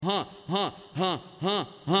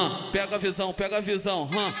Pega a visão, pega a visão.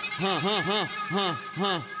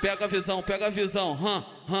 Pega a visão, pega a visão.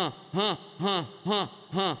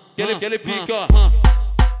 Aquele pique, ó.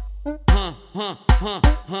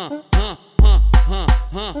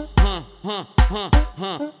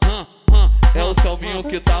 É o Selminho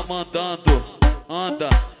que tá mandando. Anda,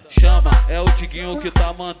 chama. É o Diguinho que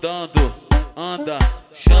tá mandando. Anda,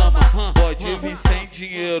 chama. Pode vir sem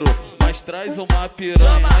dinheiro, mas traz uma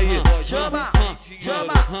piranha aí. Pode vir sem dinheiro,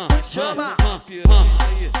 mas traz uma piranha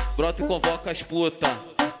aí. Brota e convoca as puta,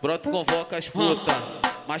 brota e convoca as puta.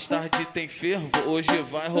 Mais tarde tem fervo, hoje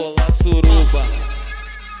vai rolar suruba.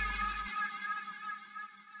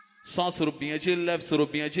 Só uma surubinha de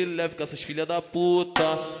leve com essas filhas da puta.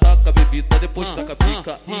 Taca bebida, depois taca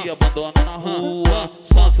pika e abandona na rua.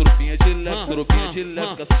 Só uma surubinha de leve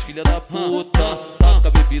com essas filhas da puta. Taca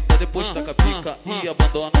bebida, depois taca pika e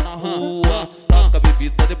abandona na rua. Taca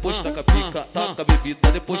bebida, depois taca pika, taca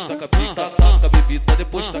bebida, depois taca pika, taca bebida,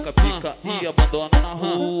 depois taca pika e abandona na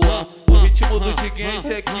rua. O ritmo do Diguinho é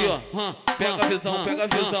esse aqui, ó. Pega a visão, pega a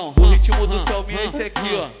visão. O ritmo do Selminho é esse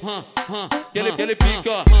aqui, ó. Aquele pique,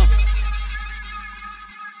 ó.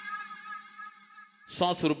 Só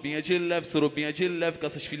uma surubinha de leve com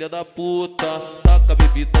essas filhas da puta. Taca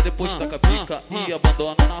bebida, depois taca pica e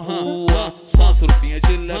abandona na rua. Só uma surubinha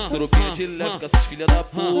de leve com essas filhas da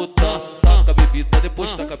puta. Taca bebida,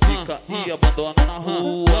 depois taca pica e abandona na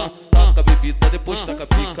rua. Taca bebida, depois taca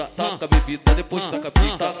pica, taca bebida, depois taca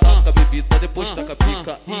pica, taca bebida, depois taca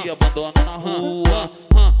pica e abandona na rua.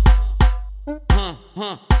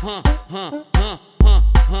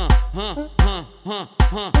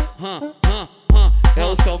 É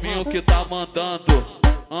o Selminho que tá mandando.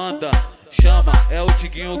 Anda, chama. É o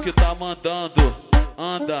Diguinho que tá mandando.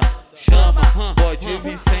 Anda, chama. Pode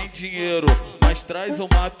vir sem dinheiro, mas traz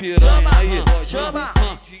uma piranha aí. Pode vir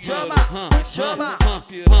sem dinheiro, mas traz uma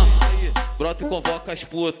piranha aí. Brota e convoca as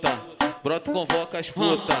puta, brota e convoca as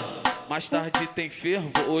puta. Mais tarde tem fervo,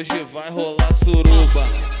 hoje vai rolar suruba.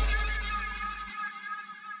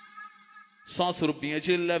 Só uma surubinha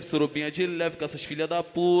de leve com essas filhas da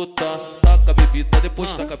puta. Taca bebida,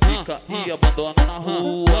 depois taca pica e abandona na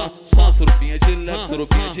rua. Só uma surubinha de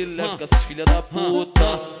leve com essas filhas da puta.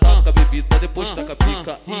 Taca bebida, depois taca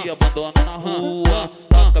pica e abandona na rua.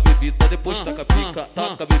 Taca bebida, depois taca pica,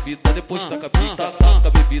 taca bebida, depois taca pica, taca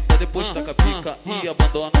bebida, depois taca pica e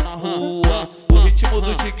abandona na rua. O ritmo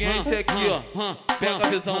do Diguinho é esse aqui, ó. Pega a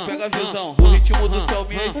visão, pega a visão. O ritmo do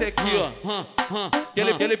Selminho é esse aqui, ó.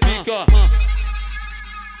 Aquele pique, ó.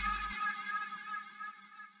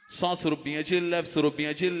 Só uma surubinha de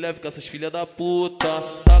leve com essas filhas da puta.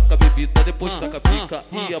 Taca bebida, depois taca pica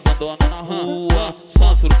e abandona na rua. Só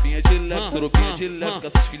uma surubinha de leve com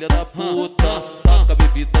essas filhas da puta. Taca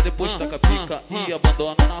bebida, depois taca pica e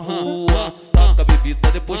abandona na rua. Taca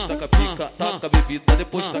bebida, depois taca pica, taca bebida,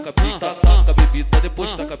 depois taca pica, taca bebida,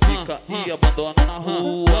 depois taca pica e abandona na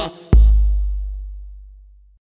rua.